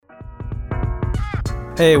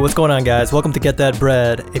Hey, what's going on, guys? Welcome to Get That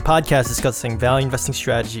Bread, a podcast discussing value investing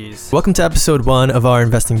strategies. Welcome to episode 1 of our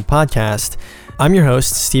investing podcast. I'm your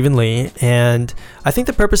host, Stephen Lee, and I think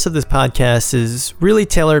the purpose of this podcast is really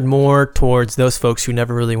tailored more towards those folks who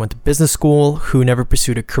never really went to business school, who never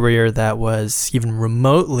pursued a career that was even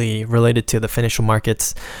remotely related to the financial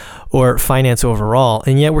markets or finance overall,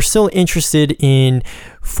 and yet we're still interested in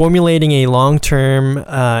formulating a long-term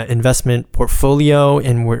investment portfolio,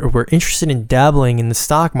 and we're interested in dabbling in the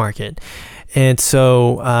stock market. And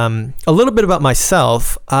so a little bit about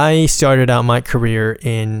myself. I started out my career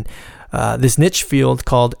in this niche field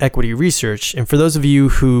called equity research. And for those of you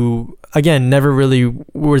who, again, never really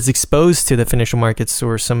was exposed to the financial markets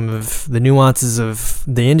or some of the nuances of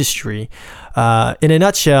the industry, in a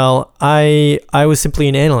nutshell, I was simply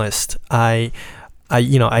an analyst. I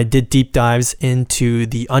did deep dives into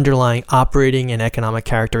the underlying operating and economic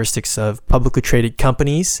characteristics of publicly traded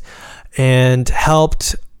companies and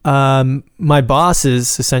helped my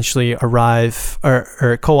bosses essentially arrive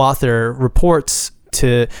or co-author reports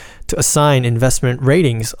to assign investment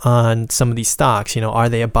ratings on some of these stocks. Are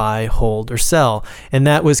they a buy, hold, or sell? And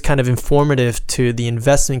that was kind of informative to the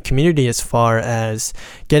investment community as far as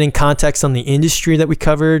getting context on the industry that we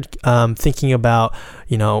covered, thinking about,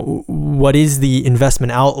 what is the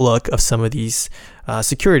investment outlook of some of these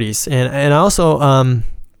securities. And I also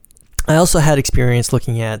had experience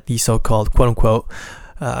looking at the so-called quote-unquote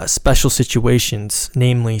special situations,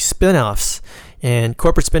 namely spin-offs. And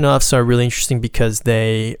corporate spin-offs are really interesting because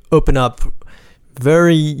they open up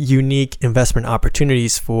very unique investment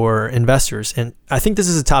opportunities for investors. And I think this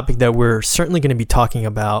is a topic that we're certainly going to be talking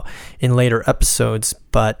about in later episodes,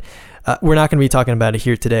 but we're not going to be talking about it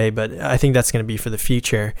here today, but I think that's going to be for the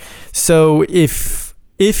future. So if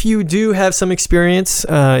you do have some experience,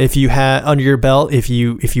 if you have under your belt, if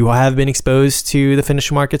you have been exposed to the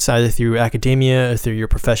financial markets either through academia or through your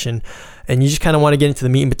profession, and you just kind of want to get into the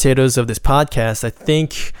meat and potatoes of this podcast, I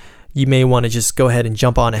think you may want to just go ahead and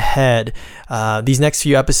jump on ahead. These next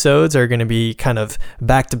few episodes are going to be kind of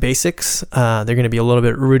back to basics. They're going to be a little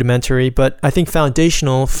bit rudimentary, but I think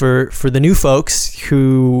foundational for the new folks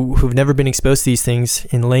who've never been exposed to these things,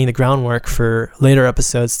 in laying the groundwork for later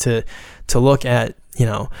episodes to look at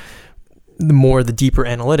the deeper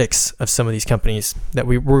analytics of some of these companies that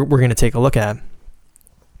we're going to take a look at.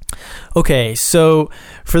 Okay, so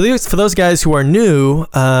for those guys who are new,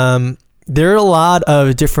 there are a lot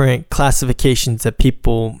of different classifications that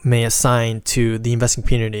people may assign to the investing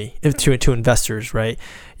community, to investors, right?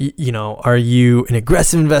 Are you an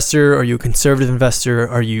aggressive investor? Are you a conservative investor?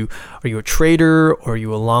 Are you a trader? Or are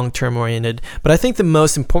you a long-term oriented? But I think the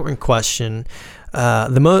most important question,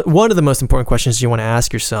 one of the most important questions you want to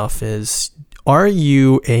ask yourself is, are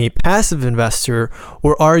you a passive investor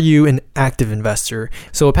or are you an active investor?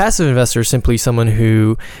 So a passive investor is simply someone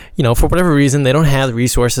who, for whatever reason, they don't have the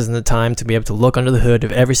resources and the time to be able to look under the hood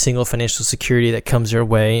of every single financial security that comes their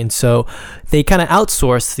way. And so they kind of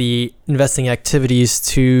outsource the investing activities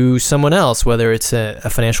to someone else, whether it's a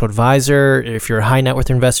financial advisor, if you're a high net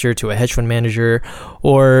worth investor, to a hedge fund manager,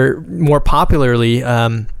 or more popularly,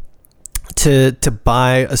 to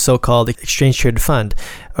buy a so-called exchange traded fund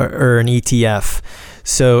or an ETF.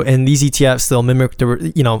 So, and these ETFs, they'll mimic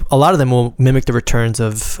a lot of them will mimic the returns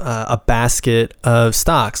of a basket of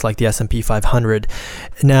stocks like the S&P 500.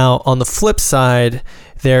 Now, on the flip side,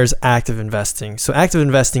 there's active investing. So active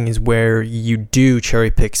investing is where you do cherry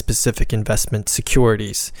pick specific investment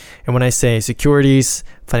securities. And when I say securities,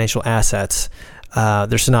 financial assets,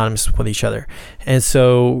 they're synonymous with each other. And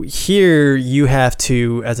so here you have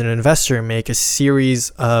to, as an investor, make a series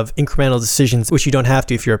of incremental decisions, which you don't have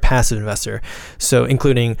to if you're a passive investor. So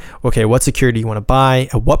including, okay, what security you want to buy,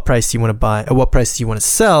 at what price do you want to buy, at what price do you want to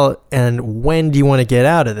sell, and when do you want to get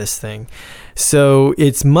out of this thing? So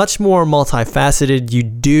it's much more multifaceted. You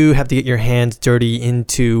do have to get your hands dirty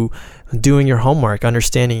into doing your homework,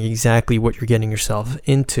 understanding exactly what you're getting yourself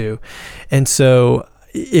into. And so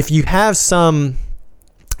if you have some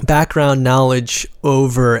background knowledge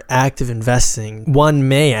over active investing, one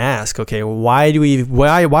may ask, okay, why do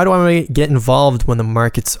I want to get involved when the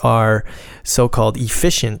markets are so-called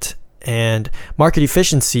efficient? And market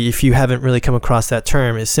efficiency, if you haven't really come across that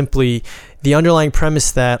term, is simply the underlying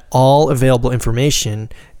premise that all available information,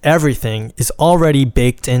 everything, is already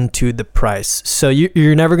baked into the price. So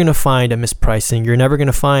you're never going to find a mispricing. You're never going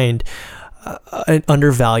to find an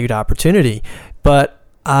undervalued opportunity. But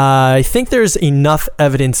I think there's enough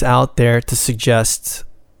evidence out there to suggest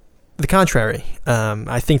the contrary.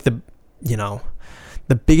 I think the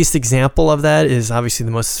biggest example of that is obviously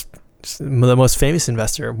the most famous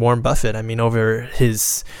investor, Warren Buffett. I mean, over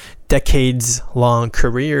his decades-long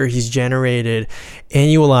career, he's generated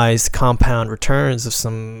annualized compound returns of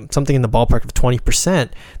something in the ballpark of 20%.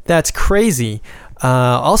 That's crazy.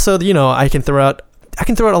 Also, I can throw out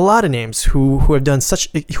a lot of names who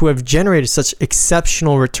have generated such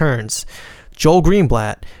exceptional returns. Joel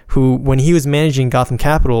Greenblatt, who when he was managing Gotham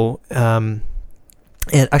Capital, and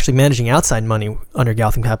actually managing outside money under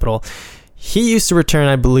Gotham Capital, he used to return,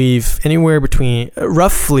 I believe, anywhere between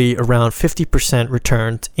roughly around 50%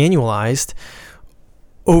 returns annualized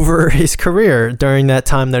over his career during that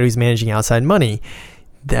time that he was managing outside money.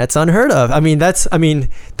 That's unheard of.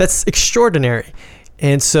 That's extraordinary.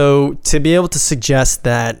 And so to be able to suggest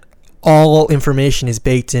that all information is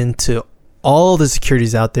baked into all the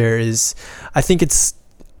securities out there I think it's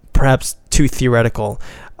perhaps too theoretical.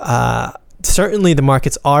 Certainly the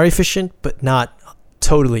markets are efficient, but not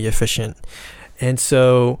totally efficient. And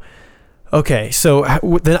so,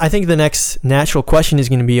 then I think the next natural question is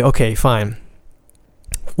going to be, okay, fine.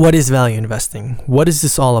 What is value investing? What is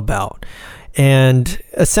this all about? And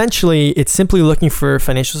essentially, it's simply looking for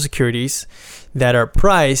financial securities that are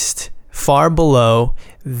priced far below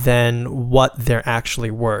than what they're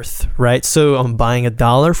actually worth, right? So I'm buying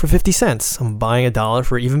 $1 for 50 cents. I'm buying $1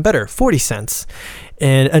 for even better, 40 cents.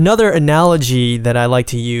 And another analogy that I like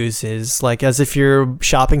to use is like as if you're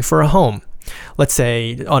shopping for a home. Let's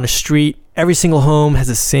say on a street, every single home has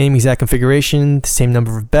the same exact configuration, the same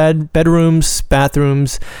number of bedrooms,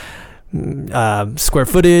 bathrooms, square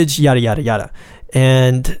footage, yada, yada, yada.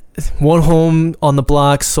 And one home on the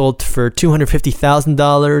block sold for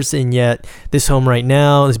 $250,000, and yet this home right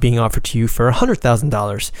now is being offered to you for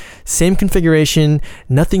 $100,000. Same configuration,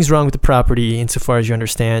 nothing's wrong with the property insofar as you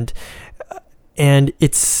understand, and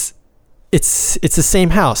it's the same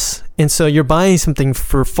house. And so you're buying something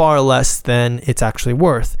for far less than it's actually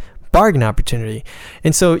worth. Bargain opportunity.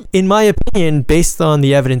 And so in my opinion, based on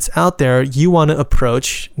the evidence out there, you want to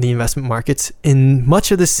approach the investment markets in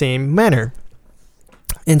much of the same manner.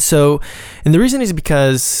 And the reason is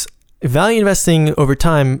because value investing over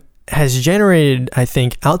time has generated, I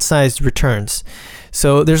think, outsized returns.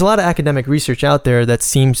 So there's a lot of academic research out there that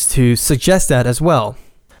seems to suggest that as well.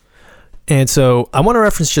 And so I want to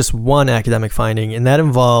reference just one academic finding, and that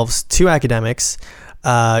involves two academics,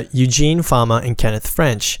 Eugene Fama and Kenneth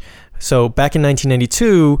French. So back in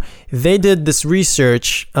 1992, they did this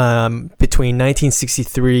research between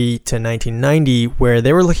 1963 to 1990, where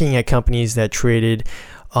they were looking at companies that traded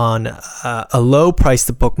on a low price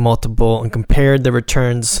to book multiple and compared the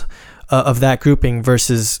returns of that grouping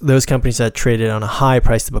versus those companies that traded on a high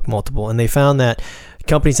price to book multiple. And they found that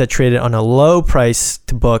companies that traded on a low price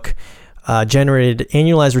to book generated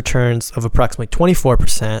annualized returns of approximately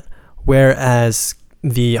 24%, whereas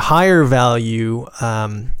the higher value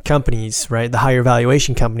companies, right, the higher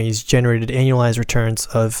valuation companies generated annualized returns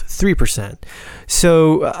of 3%.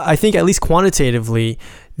 So I think at least quantitatively,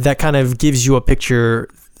 that kind of gives you a picture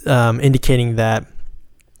indicating that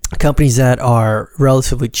companies that are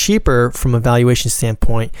relatively cheaper from a valuation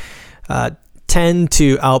standpoint tend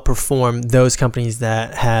to outperform those companies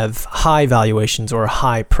that have high valuations or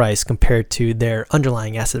high price compared to their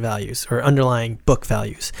underlying asset values or underlying book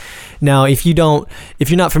values. Now, if you're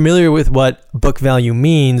not familiar with what book value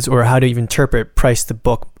means or how to even interpret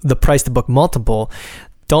the price to book multiple,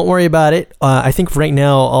 don't worry about it. I think right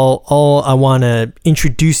now all I want to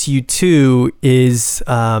introduce you to is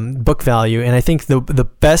book value, and I think the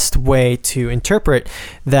best way to interpret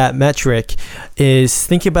that metric is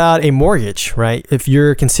think about a mortgage, right? If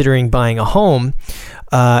you're considering buying a home,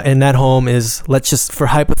 and that home is, let's just for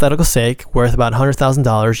hypothetical sake, worth about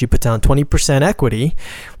 $100,000, you put down 20% equity.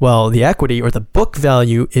 Well, the equity or the book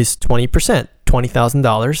value is 20%,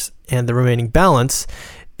 $20,000, and the remaining balance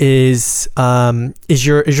is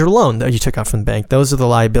your loan that you took out from the bank. Those are the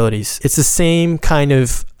liabilities. It's the same kind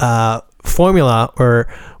of formula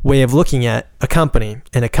or way of looking at a company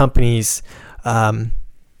and a company's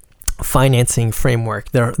financing framework,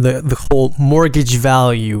 the whole mortgage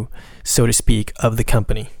value, so to speak, of the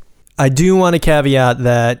company. I do want to caveat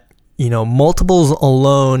that multiples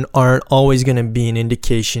alone aren't always going to be an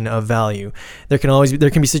indication of value. There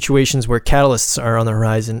can be situations where catalysts are on the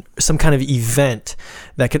horizon, some kind of event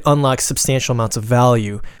that could unlock substantial amounts of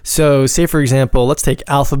value. So say, for example, let's take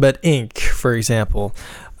Alphabet Inc., for example.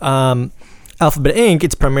 Alphabet Inc.,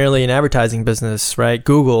 it's primarily an advertising business, right?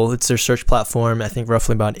 Google, it's their search platform. I think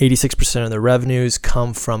roughly about 86% of their revenues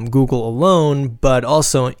come from Google alone, but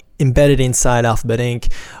also embedded inside Alphabet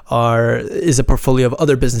Inc. is a portfolio of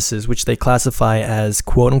other businesses, which they classify as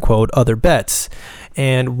quote unquote other bets.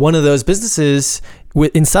 And one of those businesses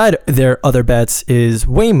inside their other bets is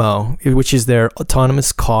Waymo, which is their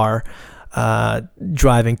autonomous car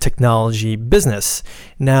driving technology business.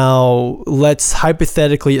 Now, let's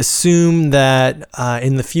hypothetically assume that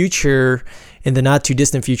in the future, in the not too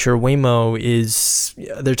distant future, Waymo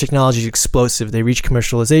their technology is explosive. They reach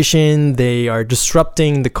commercialization. They are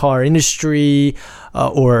disrupting the car industry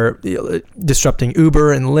or disrupting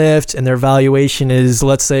Uber and Lyft, and their valuation is,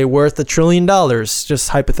 let's say, worth $1 trillion, just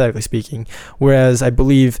hypothetically speaking. Whereas I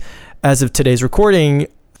believe, as of today's recording,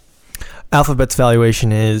 Alphabet's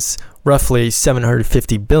valuation is roughly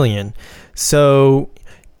 $750 billion. So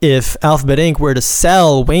if Alphabet Inc. were to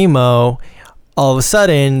sell Waymo, all of a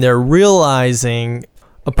sudden they're realizing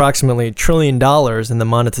approximately $1 trillion in the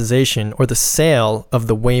monetization or the sale of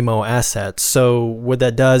the Waymo assets. So what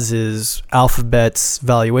that does is Alphabet's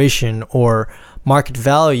valuation or market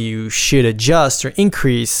value should adjust or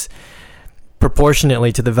increase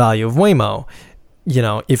proportionately to the value of Waymo.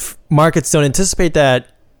 If markets don't anticipate that,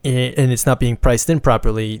 and it's not being priced in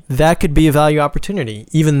properly, that could be a value opportunity,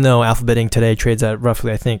 even though Alphabet Inc. today trades at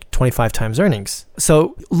roughly, I think, 25 times earnings.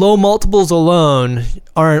 So low multiples alone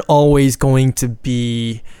aren't always going to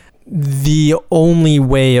be the only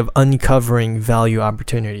way of uncovering value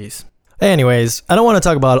opportunities. Anyways, I don't want to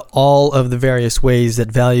talk about all of the various ways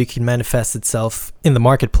that value can manifest itself in the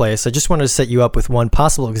marketplace. I just wanted to set you up with one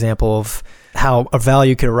possible example of how a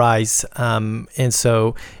value could arise. And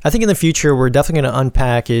so I think in the future, we're definitely going to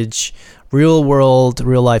unpackage real world,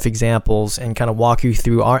 real life examples and kind of walk you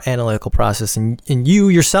through our analytical process. And you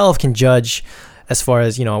yourself can judge as far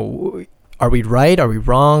as, are we right? Are we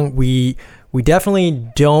wrong? We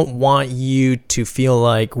definitely don't want you to feel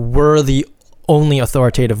like we're the only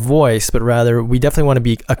authoritative voice, but rather we definitely want to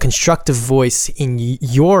be a constructive voice in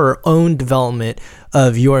your own development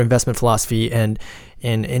of your investment philosophy and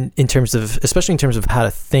in terms of, especially in terms of how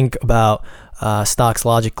to think about stocks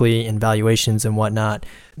logically and valuations and whatnot.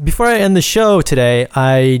 Before I end the show today,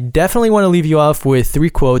 I definitely want to leave you off with 3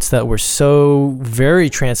 quotes that were so very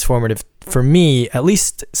transformative for me, at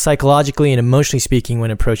least psychologically and emotionally speaking,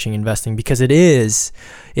 when approaching investing, because it is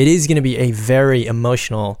going to be a very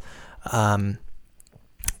emotional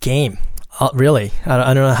game. Really,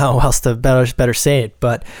 I don't know how else to better say it,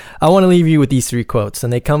 but I want to leave you with these 3 quotes,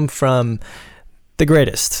 and they come from the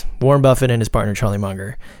greatest, Warren Buffett and his partner, Charlie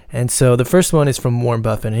Munger. And so the first one is from Warren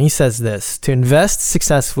Buffett, and he says this: to invest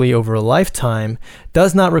successfully over a lifetime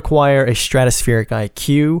does not require a stratospheric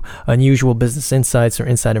IQ, unusual business insights, or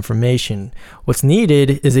inside information. What's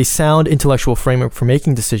needed is a sound intellectual framework for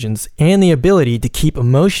making decisions and the ability to keep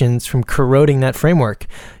emotions from corroding that framework.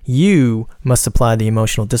 You must apply the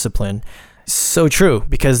emotional discipline. So true,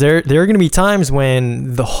 because there are going to be times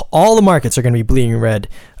when all the markets are going to be bleeding red.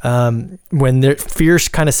 When the fear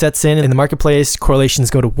kind of sets in the marketplace, correlations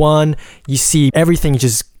go to 1. You see everything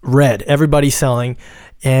just red, everybody selling,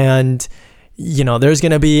 and there's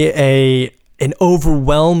going to be an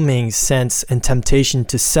overwhelming sense and temptation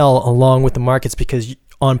to sell along with the markets, because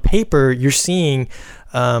on paper you're seeing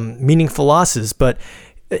meaningful losses, but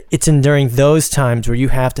it's during those times where you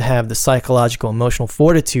have to have the psychological, emotional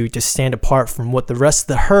fortitude to stand apart from what the rest of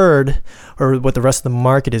the herd or what the rest of the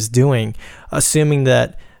market is doing, assuming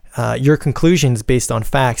that your conclusions based on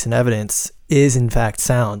facts and evidence is in fact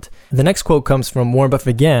sound. The next quote comes from Warren Buffett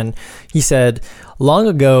again. He said, "Long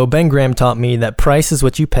ago, Ben Graham taught me that price is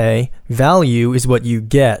what you pay, value is what you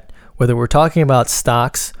get. Whether we're talking about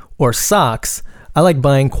stocks or socks, I like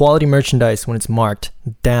buying quality merchandise when it's marked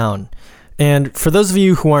down." And for those of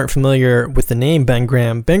you who aren't familiar with the name Ben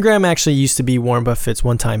Graham actually used to be Warren Buffett's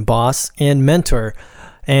one-time boss and mentor,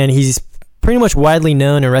 and he's pretty much widely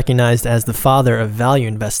known and recognized as the father of value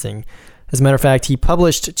investing. As a matter of fact, he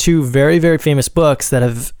published 2 very, very famous books that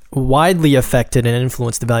have widely affected and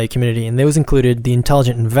influenced the value community, and those included The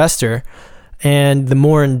Intelligent Investor and the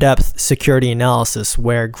more in-depth Security Analysis,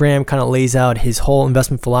 where Graham kind of lays out his whole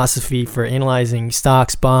investment philosophy for analyzing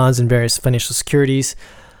stocks, bonds, and various financial securities.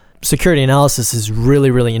 Security Analysis is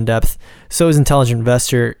really, really in-depth. So is Intelligent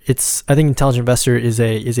Investor. I think Intelligent Investor is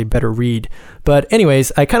a better read. But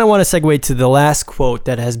anyways, I kind of want to segue to the last quote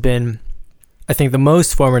that has been, I think, the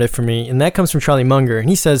most formative for me, and that comes from Charlie Munger. And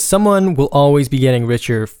he says, "Someone will always be getting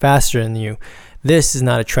richer faster than you. This is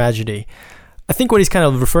not a tragedy." I think what he's kind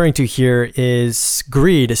of referring to here is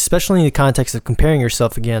greed, especially in the context of comparing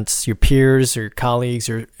yourself against your peers or colleagues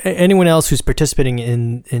or anyone else who's participating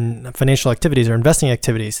in financial activities or investing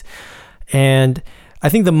activities. And I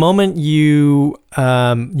think the moment you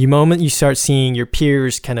start seeing your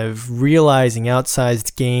peers kind of realizing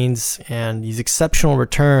outsized gains and these exceptional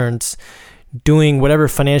returns, doing whatever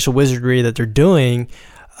financial wizardry that they're doing,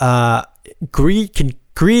 greed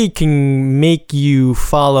can make you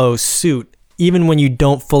follow suit, even when you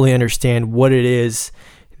don't fully understand what it is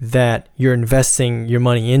that you're investing your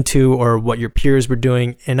money into or what your peers were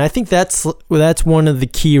doing. And I think that's one of the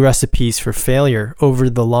key recipes for failure over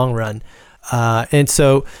the long run. And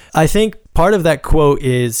so I think part of that quote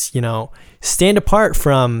is, stand apart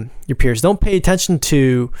from your peers. Don't pay attention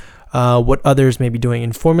to what others may be doing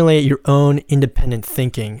and formulate your own independent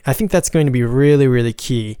thinking. I think that's going to be really, really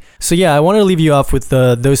key. So yeah, I want to leave you off with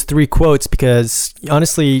those 3 quotes because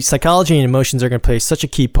honestly, psychology and emotions are going to play such a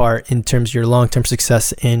key part in terms of your long-term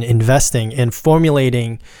success in investing and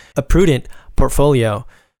formulating a prudent portfolio.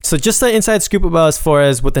 So just the inside scoop about as far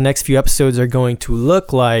as what the next few episodes are going to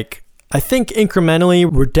look like, I think incrementally,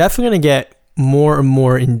 we're definitely going to get more and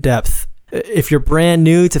more in depth. If you're brand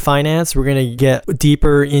new to finance, we're going to get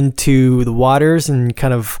deeper into the waters and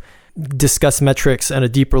kind of discuss metrics at a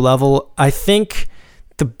deeper level. I think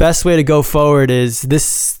the best way to go forward is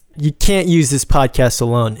this. You can't use this podcast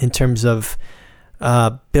alone in terms of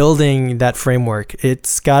building that framework.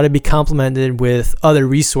 It's got to be complemented with other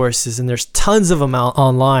resources, and there's tons of them out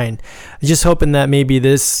online. I'm just hoping that maybe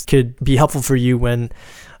this could be helpful for you when,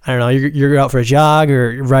 I don't know, you're out for a jog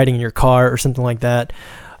or you're riding in your car or something like that.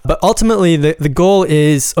 But ultimately, the goal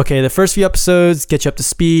is, okay, the first few episodes get you up to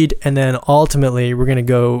speed, and then ultimately we're going to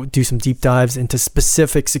go do some deep dives into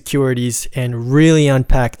specific securities and really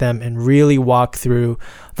unpack them and really walk through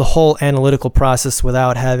the whole analytical process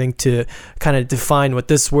without having to kind of define what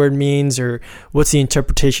this word means or what's the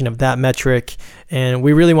interpretation of that metric. And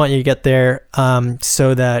we really want you to get there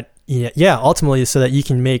so that, ultimately so that you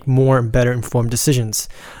can make more and better informed decisions.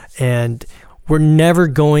 And we're never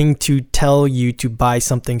going to tell you to buy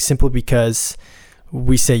something simply because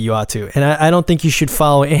we say you ought to. And I don't think you should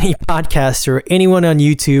follow any podcast or anyone on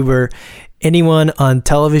YouTube or anyone on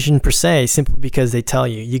television per se simply because they tell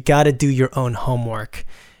you. You got to do your own homework.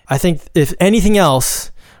 I think if anything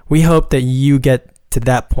else, we hope that you get to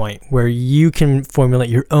that point where you can formulate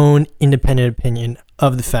your own independent opinion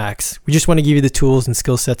of the facts. We just want to give you the tools and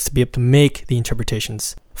skill sets to be able to make the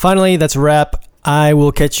interpretations. Finally, that's a wrap. I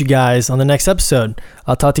will catch you guys on the next episode.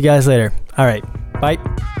 I'll talk to you guys later. All right. Bye.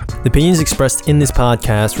 The opinions expressed in this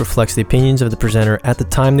podcast reflects the opinions of the presenter at the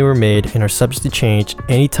time they were made and are subject to change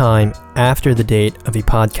anytime after the date of a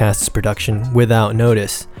podcast's production without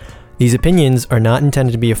notice. These opinions are not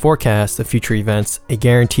intended to be a forecast of future events, a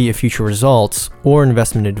guarantee of future results, or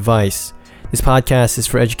investment advice. This podcast is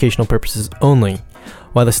for educational purposes only.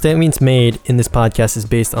 While the statements made in this podcast is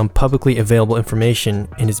based on publicly available information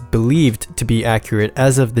and is believed to be accurate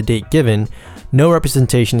as of the date given, no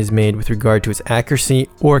representation is made with regard to its accuracy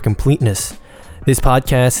or completeness. This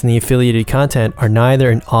podcast and the affiliated content are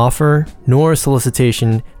neither an offer nor a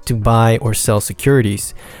solicitation to buy or sell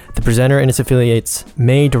securities. The presenter and its affiliates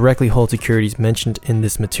may directly hold securities mentioned in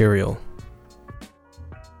this material.